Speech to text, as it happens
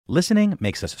Listening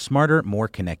makes us smarter, more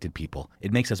connected people.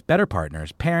 It makes us better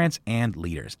partners, parents, and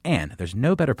leaders. And there's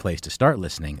no better place to start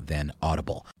listening than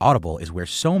Audible. Audible is where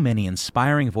so many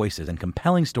inspiring voices and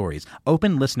compelling stories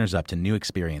open listeners up to new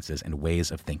experiences and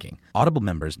ways of thinking. Audible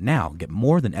members now get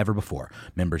more than ever before.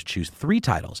 Members choose 3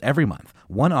 titles every month,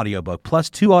 1 audiobook plus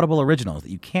 2 Audible originals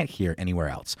that you can't hear anywhere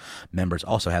else. Members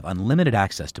also have unlimited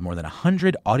access to more than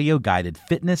 100 audio-guided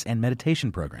fitness and meditation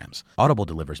programs. Audible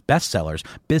delivers bestsellers,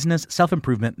 business,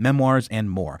 self-improvement, memoirs, and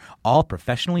more, all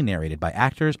professionally narrated by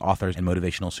actors, authors, and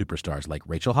motivational superstars like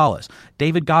Rachel Hollis,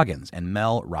 David Goggins, and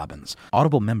Mel Robbins.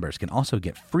 Audible members can also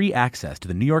get free access to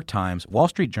the New York Times, Wall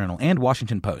Street Journal, and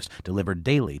Washington Post delivered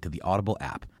daily to the Audible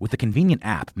app. With the convenient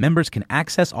app, members can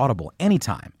access Audible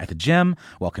anytime, at the gym,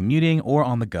 while commuting, or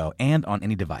on the go, and on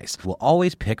any device. We'll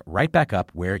always pick right back up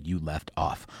where you left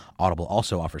off. Audible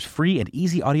also offers free and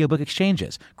easy audiobook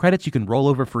exchanges, credits you can roll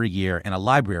over for a year, and a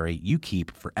library you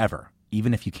keep forever,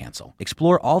 even if you cancel.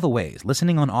 Explore all the ways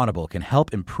listening on Audible can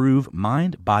help improve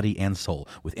mind, body, and soul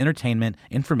with entertainment,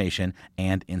 information,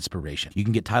 and inspiration. You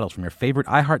can get titles from your favorite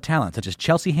iHeart talent such as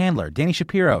Chelsea Handler, Danny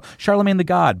Shapiro, Charlemagne the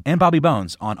God, and Bobby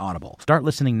Bones on Audible. Start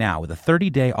listening now with a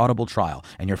 30-day Audible trial,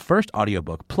 and your first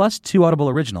audiobook plus 2 Audible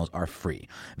originals are free.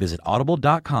 Visit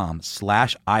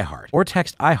audible.com/iHeart or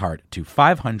text iHeart to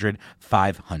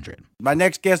 500-500. My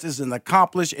next guest is an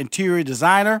accomplished interior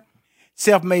designer,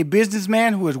 self-made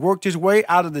businessman who has worked his way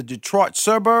out of the Detroit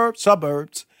suburbs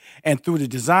and through the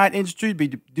design industry.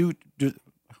 Who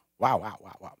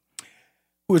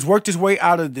has worked his way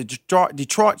out of the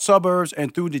Detroit suburbs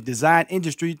and through the design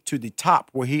industry to the top,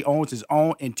 where he owns his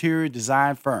own interior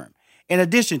design firm. In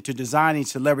addition to designing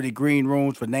celebrity green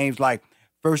rooms for names like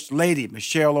First Lady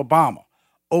Michelle Obama,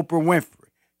 Oprah Winfrey,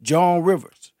 Joan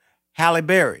Rivers, Halle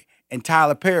Berry, and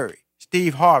Tyler Perry,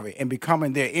 Steve Harvey, and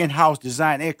becoming their in-house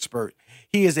design expert,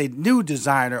 he is a new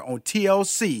designer on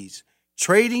TLC's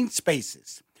Trading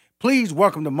Spaces. Please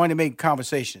welcome to Money Making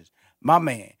Conversations, my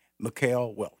man,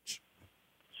 Mikel Welch.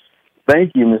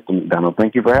 Thank you, Mr. McDonald.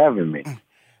 Thank you for having me.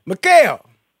 Mikel,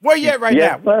 where you at right now?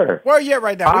 Yes, sir. Where you at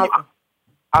right now?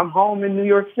 I'm home in New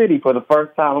York City for the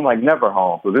first time. I'm like never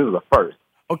home, so this is a first.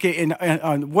 Okay, and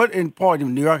what in part of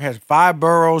New York has 5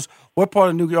 boroughs? What part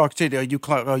of New York City are you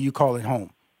calling home?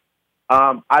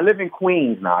 I live in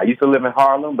Queens now. I used to live in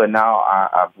Harlem, but now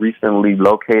I've recently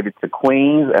located to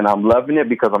Queens, and I'm loving it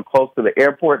because I'm close to the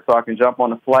airport, so I can jump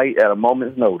on a flight at a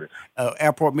moment's notice.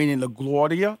 Airport meaning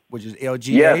LaGuardia, which is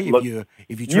LGA. Yes,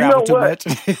 if you travel too much,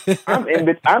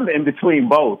 I'm in between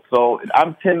both, so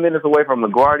I'm 10 minutes away from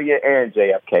LaGuardia and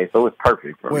JFK, so it's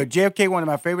perfect for me. Well, JFK one of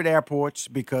my favorite airports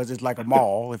because it's like a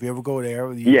mall. If you ever go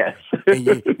there, yes, and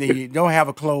you don't have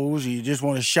a clothes, you just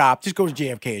want to shop, just go to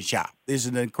JFK and shop. It's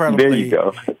an incredibly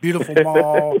beautiful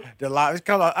mall. It's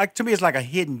kind of to me, it's like a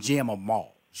hidden gem of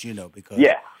malls, because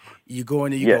you go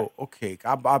in there, you go, okay,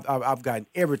 I've gotten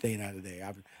everything out of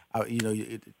there.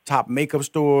 Top makeup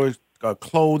stores,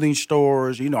 clothing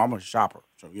stores. I'm a shopper,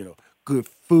 so good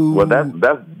food. Well, that's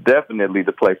definitely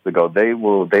the place to go. They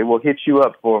will hit you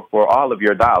up for all of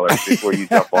your dollars before you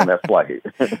jump on that flight.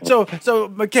 So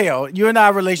Mikel, you and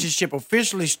our relationship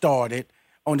officially started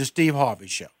on the Steve Harvey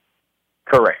Show.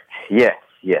 Correct. Yes.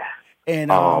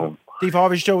 And Steve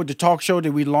Harvey Show was the talk show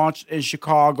that we launched in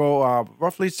Chicago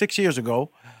roughly 6 years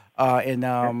ago.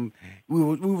 And we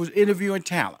was interviewing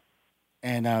talent.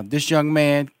 And this young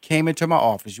man came into my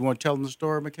office. You want to tell them the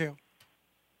story, Mikel?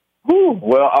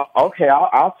 Well, okay,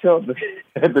 I'll tell the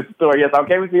story. Yes, I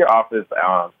came into your office,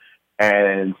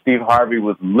 and Steve Harvey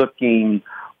was looking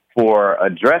for a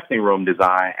dressing room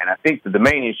design. And I think that the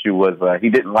main issue was he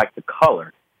didn't like the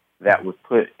color that was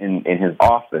put in his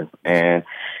office. And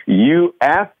you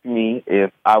asked me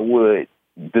if I would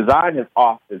design his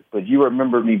office, but you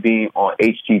remember me being on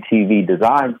HGTV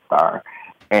Design Star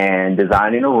and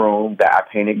designing a room that I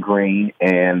painted green,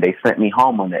 and they sent me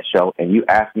home on that show, and you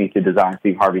asked me to design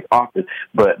Steve Harvey's office,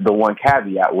 but the one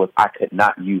caveat was I could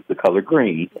not use the color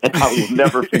green, and I will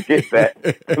never forget that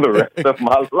for the rest of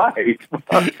my life.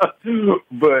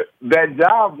 But that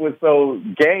job was so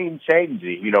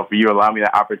game-changing, for you allowing me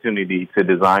the opportunity to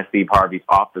design Steve Harvey's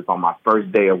office on my first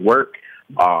day of work.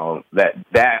 Was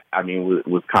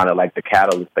kind of like the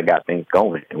catalyst that got things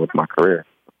going with my career.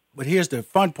 But here's the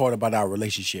fun part about our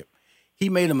relationship. He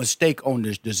made a mistake on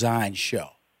this design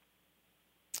show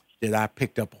that I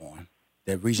picked up on,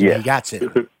 the reason he got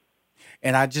sent.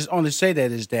 And I just only say that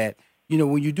is that,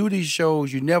 when you do these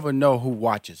shows, you never know who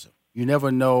watches them. You never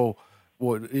know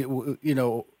and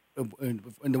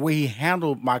the way he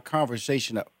handled my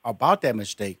conversation about that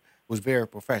mistake was very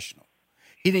professional.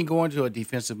 He didn't go into a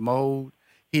defensive mode.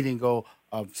 He didn't go,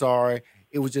 I'm sorry.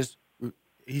 It was just,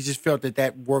 he just felt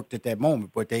that worked at that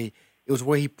moment. But it was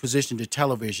where he positioned the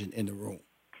television in the room,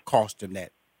 cost him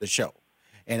the show.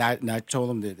 And I told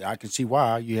him that I could see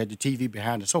why you had the TV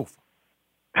behind the sofa.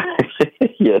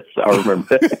 Yes, I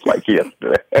remember that like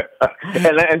yesterday.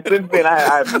 and since then,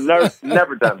 I've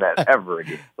never done that ever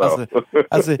again. So.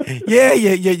 I said,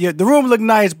 yeah. The room looked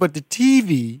nice, but the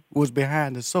TV was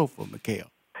behind the sofa, Mikel.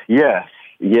 Yes.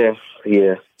 The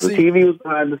TV was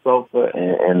behind the sofa,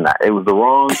 and it was the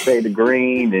wrong shade of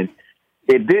green, and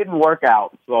it didn't work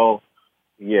out. So,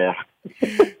 yeah.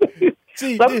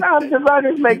 Sometimes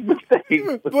designers make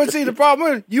mistakes. But see, the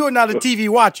problem is you are not a TV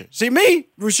watcher. See me,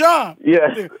 Rushion.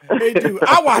 Yes.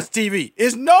 I watch TV.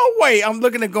 There's no way I'm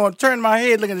looking at turn my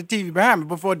head looking at the TV behind me.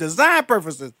 But for design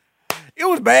purposes, it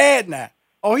was bad now.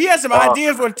 Oh, he had some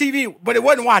ideas for the TV, but it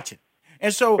wasn't watching.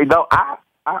 And so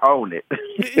I own it.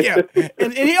 Yeah.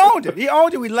 And he owned it. He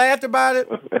owned it. We laughed about it.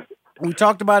 We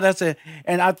talked about it. I said,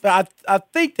 and I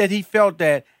think that he felt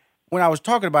that when I was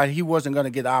talking about it, he wasn't going to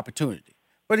get the opportunity.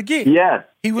 But again, yes,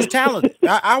 he was talented.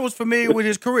 I was familiar with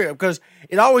his career because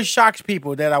it always shocks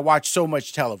people that I watch so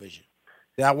much television.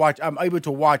 I'm able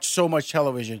to watch so much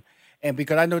television, and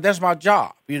because I know that's my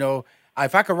job. You know,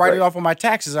 if I could write it off on my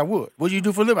taxes, I would. What do you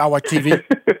do for a living? I watch TV.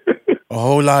 A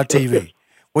whole lot of TV.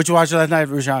 What you watched last night,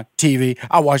 Rushion? TV.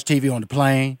 I watch TV on the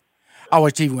plane. I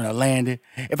watch TV when I landed.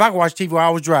 If I could watch TV while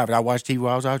I was driving, I watch TV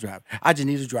while I was out driving. I just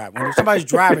need to drive. When somebody's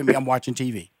driving me, I'm watching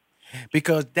TV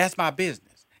because that's my business.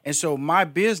 And so my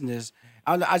business,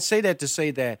 I say that to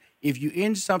say that if you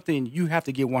in something, you have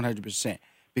to give 100%.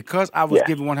 Because I was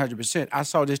giving 100%, I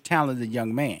saw this talented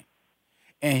young man,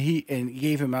 and he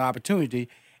gave him an opportunity.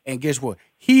 And guess what?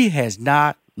 He has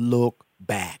not looked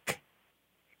back.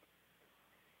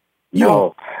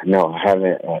 No, I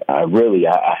haven't.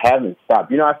 I haven't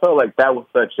stopped. You know, I felt like that was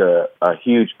such a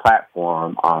huge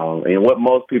platform. And what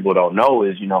most people don't know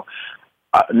is,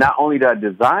 not only did I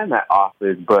design that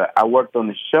office, but I worked on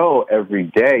the show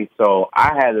every day. So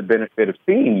I had the benefit of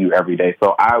seeing you every day.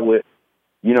 So I would,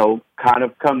 kind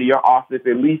of come to your office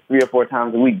at least 3 or 4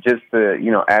 times a week just to,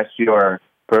 ask your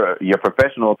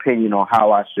professional opinion on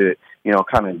how I should,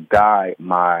 kind of guide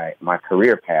my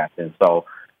career path. And so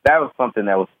that was something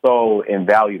that was so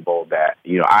invaluable that,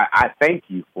 I thank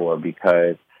you for,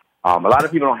 because a lot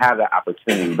of people don't have that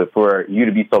opportunity, but for you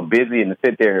to be so busy and to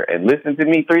sit there and listen to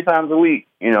me 3 times a week,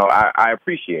 I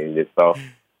appreciated it. So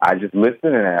I just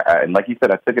listened, and like you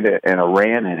said, I took it and I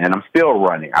ran, and I'm still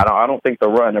running. I don't think the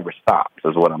run ever stops,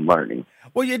 is what I'm learning.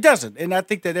 Well, it doesn't, and I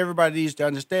think that everybody needs to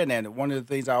understand that. And one of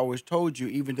the things I always told you,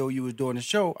 even though you was doing the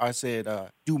show, I said,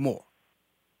 do more.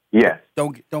 Yes.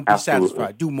 Don't be Absolutely.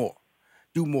 satisfied. Do more.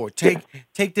 Do more.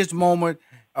 Take this moment,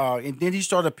 and then he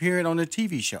started appearing on the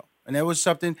TV show. And that was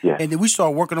something. Yes. And then we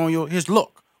started working on his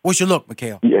look. What's your look,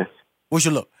 Mikel? Yes. What's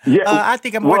your look? Yeah. I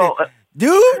think I'm wearing that.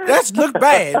 Dude, that's look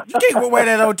bad. You can't wear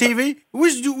that on TV.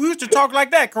 We used to talk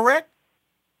like that, correct?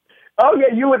 Oh,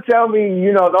 yeah, you would tell me,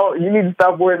 you need to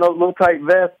stop wearing those little tight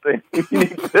vests. And you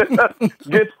need to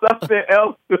get something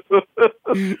else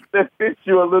that fits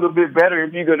you a little bit better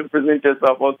if you're going to present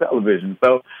yourself on television.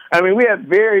 So, we had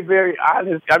very, very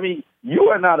honest, you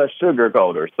are not a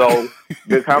sugarcoater. So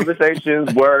the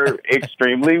conversations were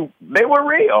they were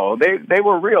real. They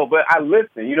were real, but I listened.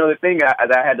 The thing that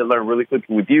I had to learn really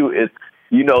quickly with you is,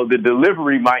 the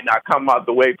delivery might not come out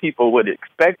the way people would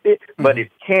expect it, but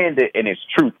it's candid and it's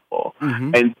truthful.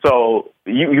 Mm-hmm. And so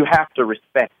you have to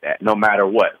respect that no matter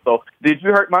what. So did you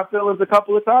hurt my feelings a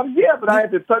couple of times? Yeah, but I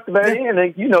had to tuck that in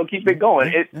and, keep it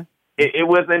going. It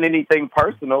wasn't anything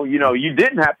personal. You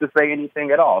didn't have to say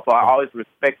anything at all. So I always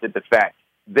respected the fact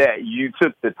that you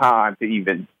took the time to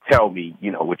even tell me,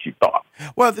 what you thought.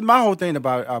 Well, my whole thing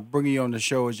about bringing you on the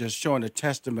show is just showing a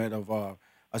testament of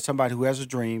somebody who has a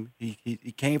dream.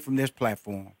 He came from this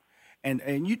platform, and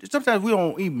sometimes we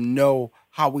don't even know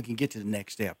how we can get to the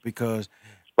next step because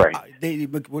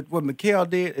what Mikel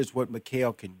did is what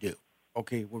Mikel can do.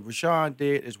 Okay, what Rushion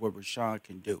did is what Rushion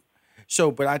can do.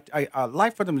 So, but I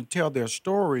like for them to tell their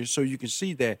stories so you can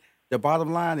see that the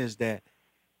bottom line is that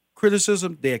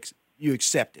criticism, you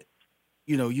accept it.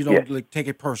 You don't take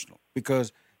it personal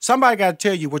because somebody got to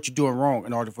tell you what you're doing wrong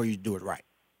in order for you to do it right.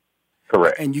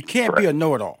 Correct. And you can't be a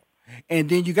know-it-all. And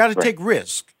then you got to take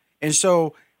risk. And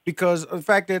so, because of the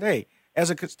fact that, hey, as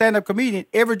a stand-up comedian,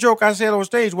 every joke I said on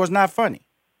stage was not funny.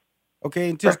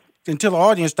 Okay, until the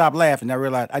audience stopped laughing, I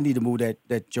realized I need to move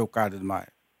that joke out of my.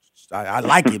 I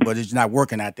like it, but it's not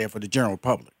working out there for the general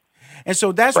public. And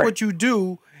so that's what you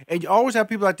do. And you always have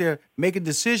people out there making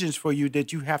decisions for you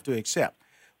that you have to accept.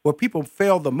 What people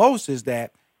fail the most is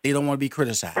that they don't want to be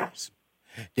criticized.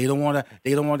 They don't want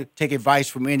to take advice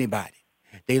from anybody.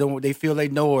 They feel they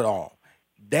know it all.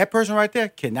 That person right there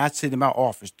cannot sit in my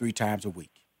office 3 times a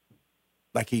week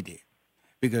like he did.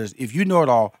 Because if you know it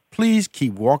all, please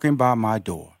keep walking by my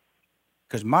door.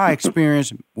 Because my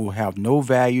experience will have no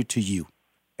value to you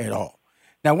at all.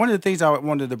 Now, one of the things I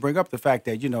wanted to bring up, the fact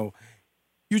that,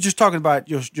 you're just talking about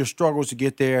your struggles to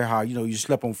get there, how, you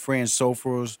slept on friends'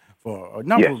 sofas for a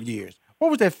number of years. What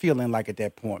was that feeling like at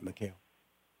that point, Mikel?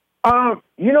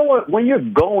 You know what? When you're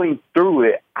going through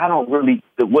it, I don't really,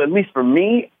 well, at least for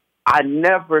me, I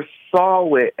never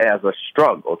saw it as a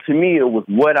struggle. To me, it was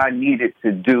what I needed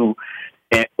to do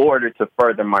in order to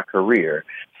further my career.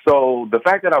 So the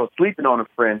fact that I was sleeping on a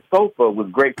friend's sofa was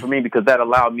great for me because that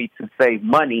allowed me to save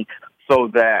money so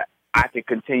that I could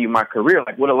continue my career.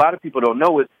 Like what a lot of people don't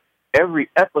know is every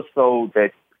episode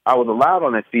that I was allowed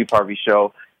on that Steve Harvey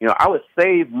show, I would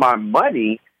save my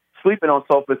money sleeping on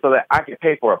sofas so that I could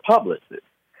pay for a publicist.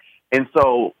 And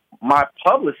so my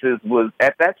publicist was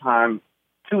at that time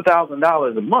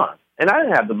 $2,000 a month. And I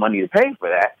didn't have the money to pay for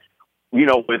that,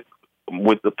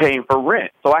 with the paying for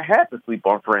rent. So I had to sleep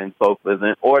on friends' sofas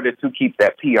in order to keep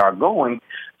that PR going.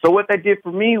 So what that did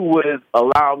for me was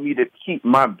allow me to keep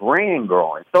my brand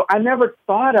growing. So I never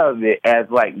thought of it as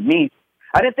like me.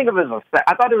 I didn't think of it as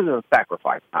I thought it was a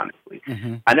sacrifice, honestly.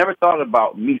 Mm-hmm. I never thought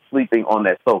about me sleeping on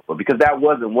that sofa because that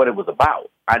wasn't what it was about.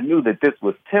 I knew that this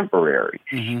was temporary.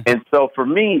 Mm-hmm. And so for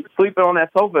me, sleeping on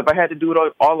that sofa, if I had to do it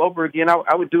all over again,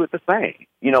 I would do it the same.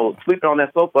 Sleeping on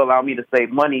that sofa allowed me to save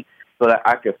money so that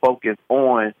I could focus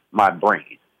on my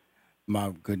brain.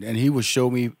 My goodness. And he would show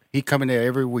me, he come in there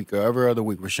every week or every other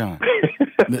week, Rashawn.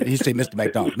 He'd say, Mr.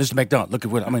 McDonald, look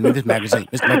at what I'm in this magazine.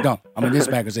 Mr. McDonald, I'm in this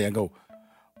magazine. I go,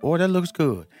 boy, that looks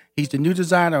good. He's the new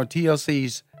designer on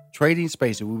TLC's Trading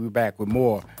Spaces. We'll be back with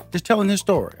more. Just telling his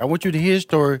story. I want you to hear his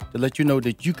story to let you know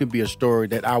that you can be a story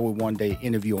that I will one day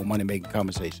interview on Money Making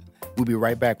Conversation. We'll be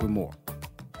right back with more.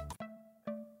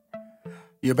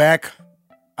 You're back.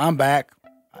 I'm back.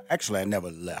 Actually, I never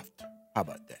left. How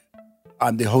about that?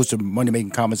 I'm the host of Money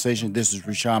Making Conversation. This is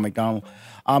Rashawn McDonald.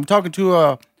 I'm talking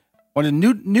to one of the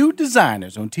new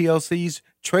designers on TLC's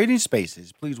Trading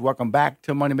Spaces. Please welcome back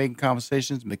to Money Making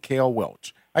Conversations, Mikel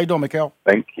Welch. How you doing, Mikel?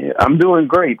 Thank you. I'm doing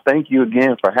great. Thank you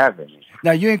again for having me.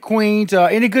 Now, you're in Queens.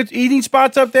 Any good eating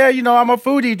spots up there? I'm a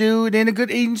foodie dude. Any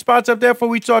good eating spots up there before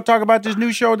we start talking about this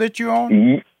new show that you're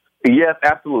on? Yes,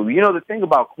 absolutely. The thing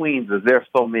about Queens is there's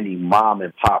so many mom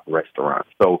and pop restaurants.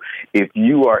 So if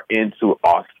you are into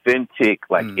authentic,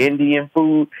 Indian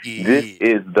food, this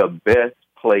is the best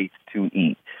place to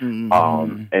eat.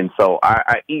 Mm-hmm. And so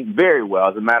I eat very well.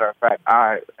 As a matter of fact,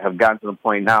 I have gotten to the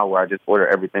point now where I just order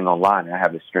everything online and I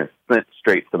have it sent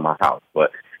straight to my house. But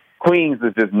Queens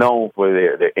is just known for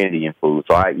their Indian food,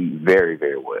 so I eat very,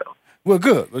 very well. Well,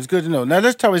 good. It's good to know. Now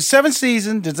let's talk. 7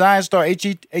 season Design Star.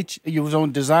 You was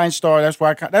on Design Star. That's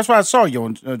why I saw you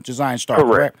on Design Star.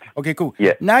 Correct. Okay, cool.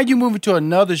 Yeah. Now you're moving to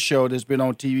another show that's been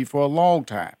on TV for a long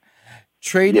time,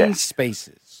 Trading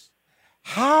Spaces.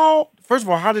 First of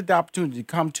all, how did the opportunity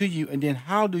come to you, and then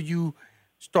how do you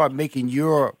start making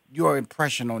your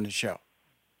impression on the show?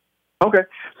 Okay,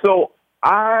 so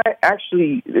I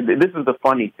actually, this is the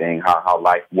funny thing how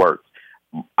life works.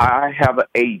 I have an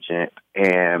agent,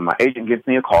 and my agent gives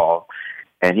me a call,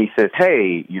 and he says,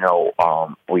 hey,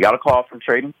 we got a call from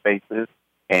Trading Spaces,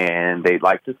 and they'd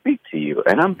like to speak to you.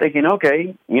 And I'm thinking,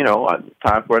 okay,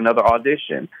 time for another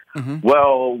audition. Mm-hmm.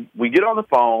 Well, we get on the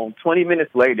phone. 20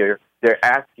 minutes later, they're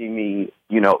asking me,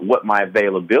 what my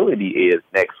availability is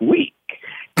next week.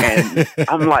 And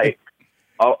I'm like,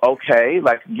 oh, okay,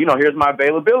 here's my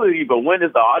availability, but when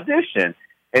is the audition?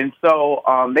 And so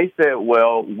they said,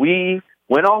 well, we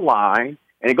went online,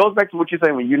 and it goes back to what you're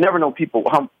saying, when you never know people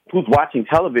who's watching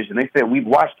television. They said, we've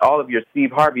watched all of your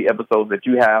Steve Harvey episodes that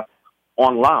you have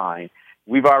online.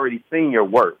 We've already seen your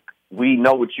work. We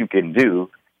know what you can do,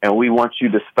 and we want you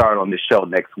to start on the show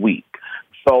next week.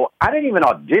 So I didn't even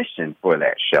audition for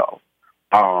that show.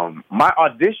 My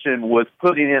audition was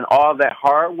putting in all that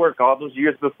hard work all those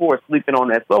years before, sleeping on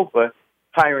that sofa,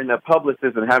 hiring a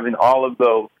publicist, and having all of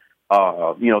those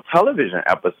television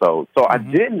episodes. So I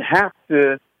didn't have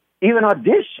to even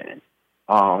audition.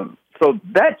 So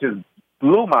that just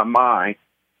blew my mind.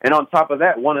 And on top of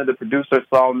that, one of the producers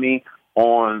saw me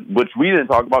on, which we didn't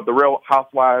talk about, the Real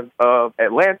Housewives of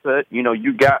Atlanta.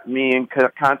 You got me in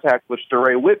contact with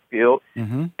Sheree Whitfield,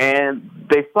 and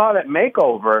they saw that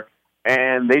makeover,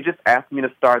 and they just asked me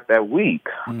to start that week,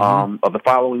 of the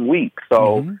following week.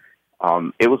 So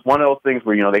it was one of those things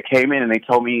where, they came in and they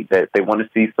told me that they want to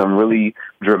see some really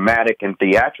dramatic and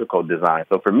theatrical design.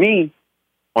 So for me,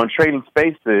 on Trading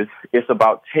Spaces, it's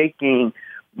about taking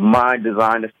my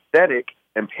design aesthetic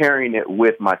and pairing it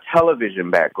with my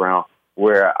television background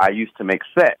where I used to make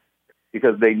sets.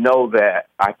 because they know that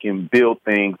I can build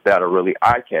things that are really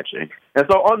eye-catching. And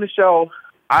so on the show,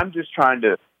 I'm just trying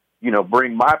to,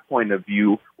 bring my point of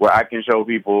view where I can show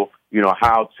people,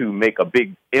 how to make a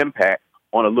big impact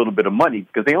on a little bit of money,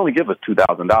 because they only give us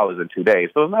 $2,000 in 2 days.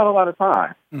 So it's not a lot of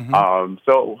time. Mm-hmm.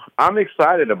 So I'm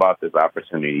excited about this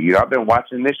opportunity. I've been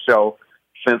watching this show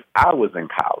since I was in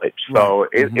college. So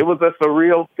it was a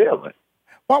surreal feeling.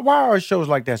 Why are shows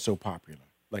like that so popular,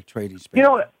 like Trading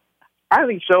Spaces? I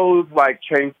think shows like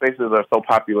Trading Spaces are so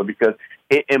popular because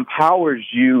it empowers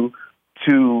you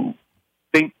to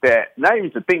think that, not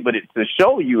even to think, but to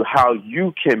show you how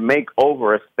you can make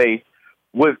over a space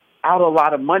without a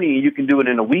lot of money, and you can do it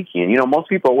in a weekend. Most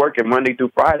people are working Monday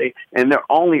through Friday, and their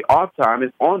only off time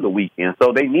is on the weekend.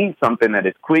 So they need something that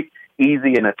is quick,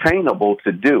 easy, and attainable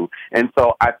to do. And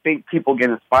so I think people get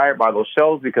inspired by those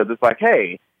shows because it's like,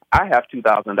 hey, I have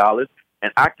 $2,000,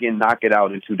 and I can knock it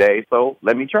out in 2 days, so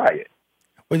let me try it.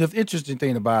 Well, the interesting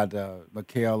thing about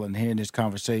Mikel and hearing this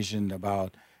conversation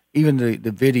about even the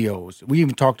videos, we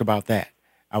even talked about that.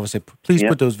 I would say, please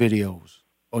put those videos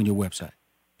on your website.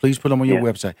 Please put them on your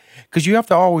website, because you have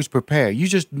to always prepare. You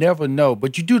just never know,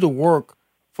 but you do the work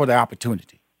for the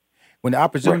opportunity. When the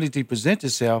opportunity presents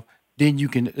itself, then you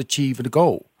can achieve the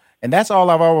goal. And that's all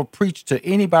I've ever preached to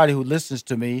anybody who listens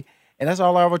to me, and that's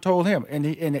all I ever told him.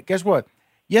 And guess what?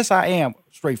 Yes, I am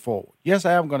straightforward. Yes,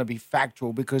 I am going to be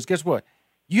factual, because guess what?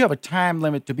 You have a time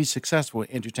limit to be successful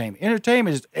in entertainment.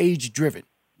 Entertainment is age-driven.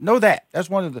 Know that. That's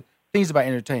one of the things about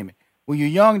entertainment. When you're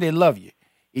young, they love you.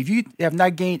 If you have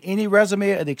not gained any resume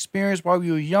and experience while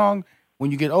you were young,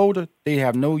 when you get older, they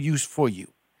have no use for you.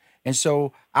 And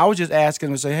so I was just asking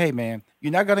them to say, hey, man,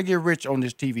 you're not going to get rich on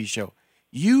this TV show.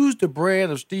 Use the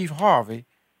brand of Steve Harvey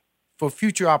for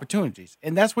future opportunities.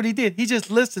 And that's what he did. He just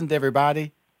listened to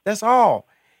everybody. That's all.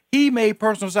 He made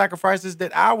personal sacrifices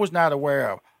that I was not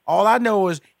aware of. All I know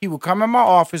is he would come in my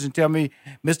office and tell me,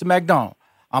 Mr. McDonald,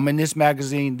 I'm in this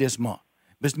magazine this month.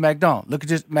 Mr. McDonald, look at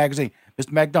this magazine.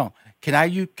 Mr. McDonald, can I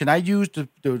use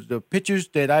the pictures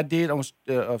that I did on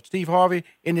of Steve Harvey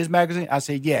in this magazine? I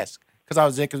said yes, because I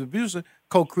was executive producer,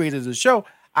 co-creator of the show.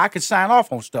 I could sign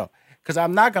off on stuff, because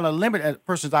I'm not going to limit a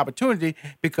person's opportunity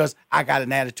because I got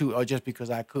an attitude or just because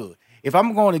I could. If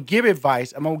I'm going to give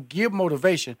advice, I'm going to give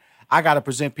motivation, I got to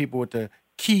present people with the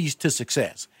keys to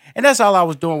success. And that's all I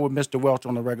was doing with Mr. Welch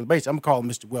on a regular basis. I'm calling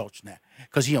Mr. Welch now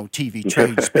because he on TV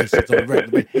Trading Spaces on a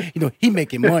regular basis. He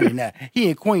making money now. He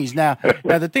in Queens now.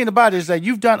 Now, the thing about it is that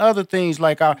you've done other things.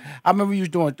 Like I remember you was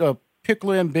doing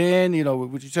Pickler and Ben,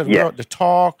 what you said, the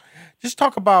talk. Just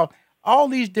talk about all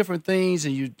these different things.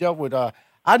 And you dealt with,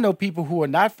 I know people who are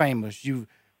not famous. You've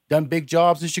done big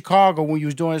jobs in Chicago when you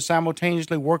was doing it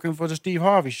simultaneously working for the Steve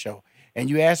Harvey show. And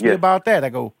you asked me about that. I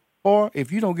go, or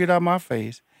if you don't get out of my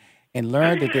face and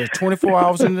learn that there's 24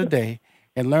 hours in the day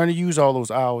and learn to use all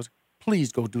those hours,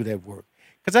 please go do that work.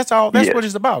 Because that's what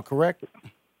it's about, correct?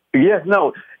 Yes,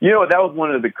 no. That was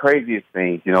one of the craziest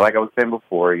things. Like I was saying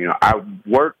before, I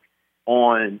worked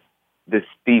on the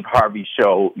Steve Harvey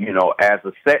show, as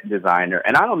a set designer.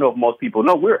 And I don't know if most people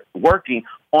know, we're working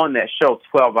on that show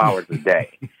 12 hours a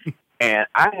day. And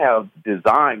I have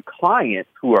design clients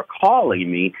who are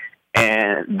calling me,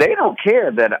 and they don't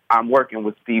care that I'm working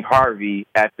with Steve Harvey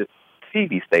at the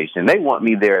TV station. They want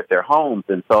me there at their homes.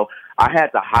 And so I had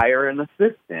to hire an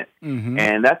assistant. Mm-hmm.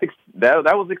 And that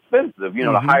was expensive,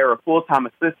 to hire a full-time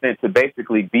assistant to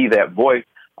basically be that voice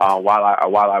while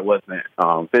I wasn't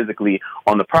physically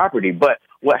on the property. But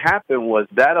what happened was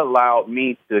that allowed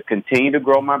me to continue to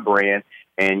grow my brand.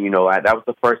 And, that was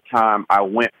the first time I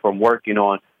went from working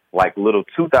on like little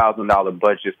 $2,000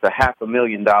 budgets to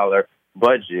 $500,000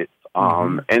 budgets.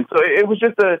 And so it was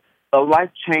just a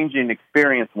life-changing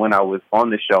experience when I was on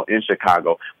the show in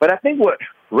Chicago. But I think what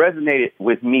resonated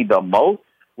with me the most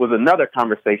was another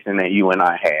conversation that you and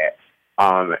I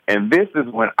had. And this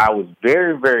is when I was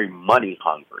very, very money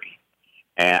hungry.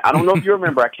 And I don't know if you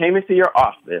remember, I came into your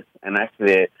office and I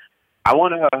said, I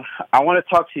want to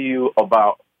talk to you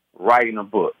about writing a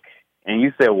book. And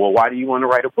you said, well, why do you want to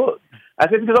write a book? I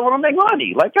said, because I want to make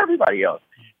money like everybody else.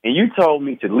 And you told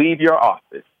me to leave your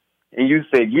office. And you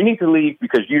said, you need to leave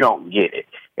because you don't get it.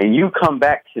 And you come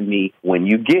back to me when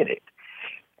you get it.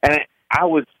 And I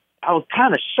was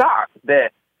kind of shocked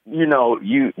that,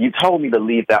 you told me to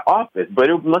leave that office. But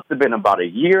it must have been about a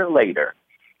year later.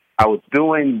 I was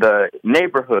doing the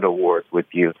neighborhood awards with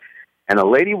you. And a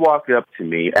lady walked up to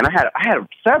me, and I had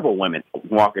several women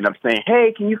walking up saying,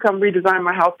 hey, can you come redesign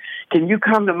my house? Can you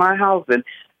come to my house? And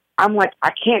I'm like,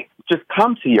 I can't just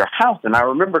come to your house. And I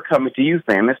remember coming to you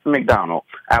saying, Mr. McDonald,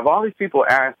 I have all these people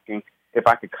asking, if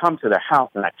I could come to their house,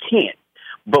 and I can't.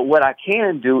 But what I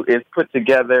can do is put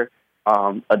together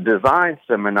a design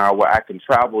seminar where I can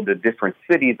travel to different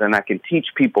cities and I can teach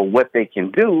people what they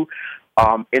can do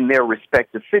in their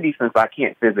respective cities since I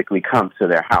can't physically come to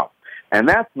their house. And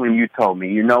that's when you told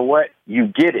me, you know what? You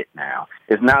get it now.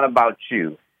 It's not about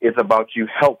you. It's about you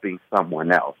helping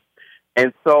someone else.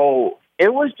 And so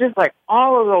it was just like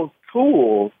all of those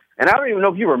tools. And I don't even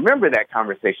know if you remember that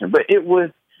conversation, but it was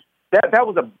that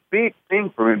was a big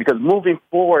thing for me because moving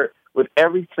forward with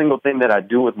every single thing that I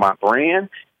do with my brand,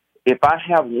 if I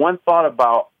have one thought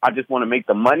about I just want to make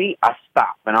the money, I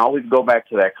stop. And I always go back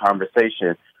to that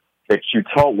conversation that you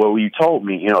told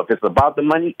me, if it's about the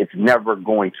money, it's never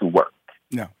going to work.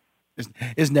 No,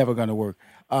 it's never going to work.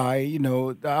 I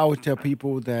always tell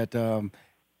people that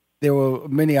there were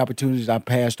many opportunities I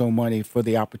passed on money for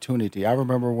the opportunity. I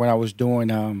remember when I was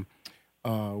doing, I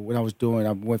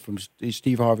went from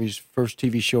Steve Harvey's first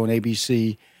TV show on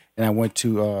ABC, and I went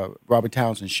to Robert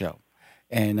Townsend's show,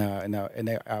 and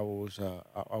I was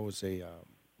a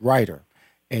writer,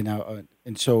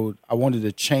 and so I wanted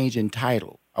a change in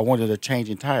title.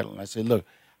 And I said, look,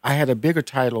 I had a bigger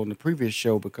title on the previous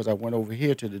show because I went over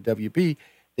here to the WB.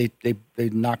 They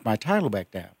knocked my title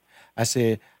back down. I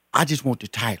said, I just want the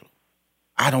title.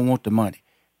 I don't want the money.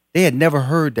 They had never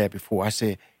heard that before. I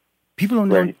said, people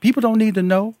don't need to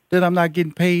know that I'm not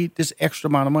getting paid this extra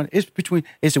amount of money.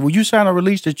 They said, will you sign a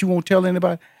release that you won't tell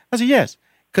anybody? I said, yes,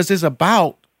 because it's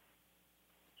about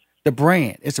the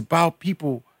brand. It's about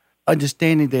people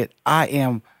understanding that I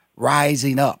am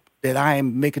rising up, that I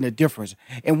am making a difference.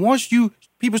 And once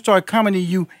people start coming to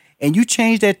you and you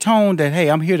change that tone that,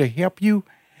 hey, I'm here to help you,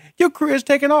 your career's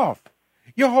taking off.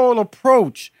 Your whole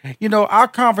approach, our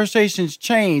conversations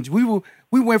changed. We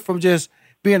went from just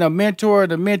being a mentor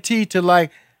and a mentee to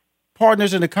like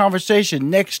partners in the conversation.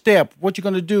 Next step, what you're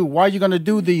going to do, why you're going to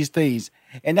do these things.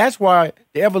 And that's why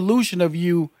the evolution of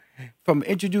you from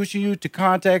introducing you to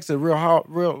contacts of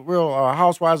real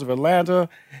housewives of Atlanta,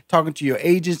 talking to your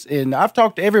agents. And I've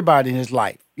talked to everybody in his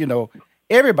life,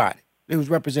 everybody who's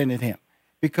represented him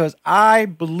because I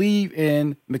believe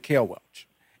in Mikel Welch.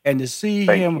 And to see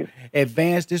him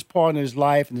advance this part in his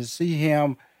life and to see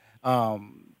him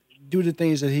do the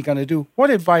things that he's going to do,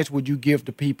 what advice would you give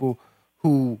to people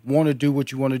who want to do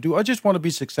what you want to do or just want to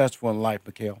be successful in life,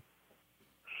 Mikel?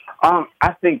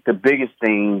 I think the biggest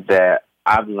thing that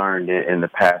I've learned in the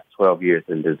past 12 years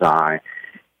in design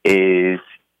is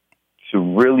to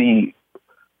really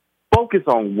focus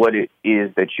on what it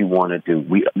is that you want to do.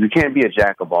 You can't be a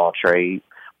jack of all trades.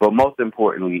 But most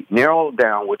importantly, narrow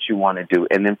down what you want to do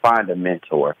and then find a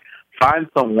mentor. Find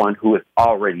someone who has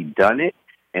already done it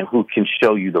and who can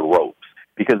show you the ropes.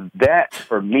 Because that,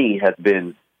 for me, has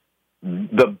been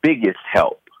the biggest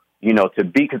help,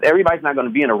 because everybody's not going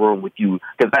to be in a room with you.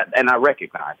 And I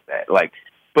recognize that.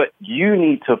 But you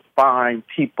need to find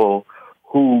people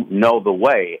who know the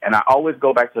way. And I always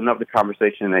go back to another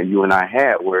conversation that you and I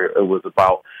had where it was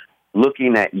about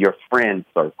looking at your friend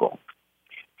circle.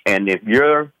 And if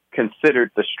you're considered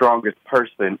the strongest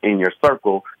person in your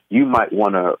circle, you might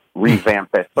want to revamp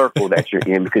that circle that you're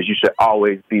in because you should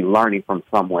always be learning from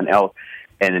someone else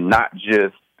and not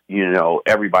just,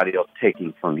 everybody else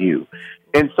taking from you.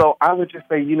 And so I would just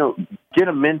say, get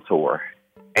a mentor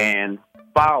and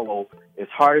follow as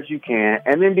hard as you can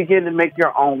and then begin to make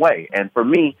your own way. And for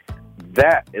me,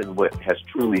 that is what has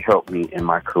truly helped me in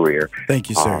my career. Thank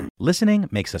you, sir. Listening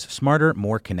makes us smarter,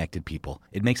 more connected people.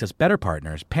 It makes us better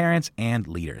partners, parents, and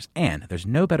leaders. And there's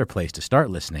no better place to start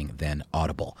listening than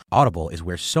Audible. Audible is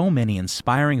where so many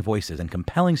inspiring voices and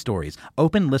compelling stories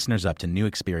open listeners up to new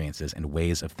experiences and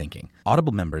ways of thinking.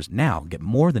 Audible members now get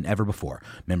more than ever before.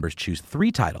 Members choose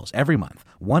 3 titles every month,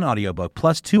 1 audiobook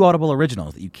plus 2 Audible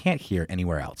originals that you can't hear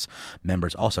anywhere else.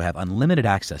 Members also have unlimited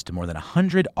access to more than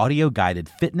 100 audio-guided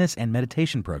fitness and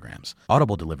meditation programs.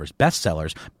 Audible delivers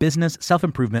bestsellers, business,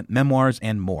 self-improvement, memoirs,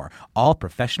 and more, all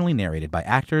professionally narrated by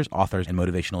actors, authors, and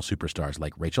motivational superstars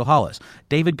like Rachel Hollis,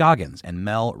 David Goggins, and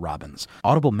Mel Robbins.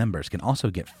 Audible members can also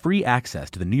get free access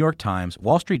to the New York Times,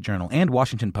 Wall Street Journal, and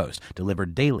Washington Post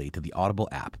delivered daily to the Audible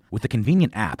app. With the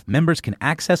convenient app, members can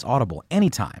access Audible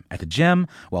anytime, at the gym,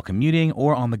 while commuting,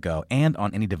 or on the go, and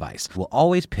on any device. We'll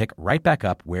always pick right back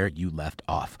up where you left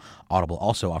off. Audible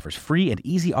also offers free and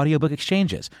easy audiobook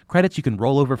exchanges, credits you can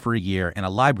roll over for a year, and a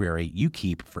library you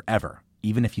keep forever,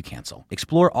 even if you cancel.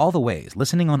 Explore all the ways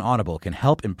listening on Audible can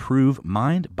help improve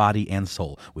mind, body, and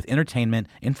soul with entertainment,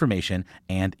 information,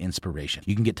 and inspiration.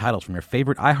 You can get titles from your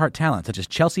favorite iHeart talent such as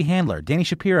Chelsea Handler, Danny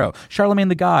Shapiro, Charlamagne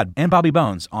the God, and Bobby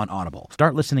Bones on Audible.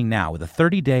 Start listening now with a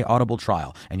 30-day Audible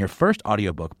trial, and your first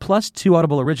audiobook plus 2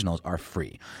 Audible originals are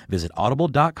free. Visit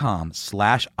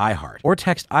audible.com/iHeart or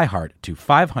text iHeart to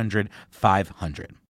 500-500.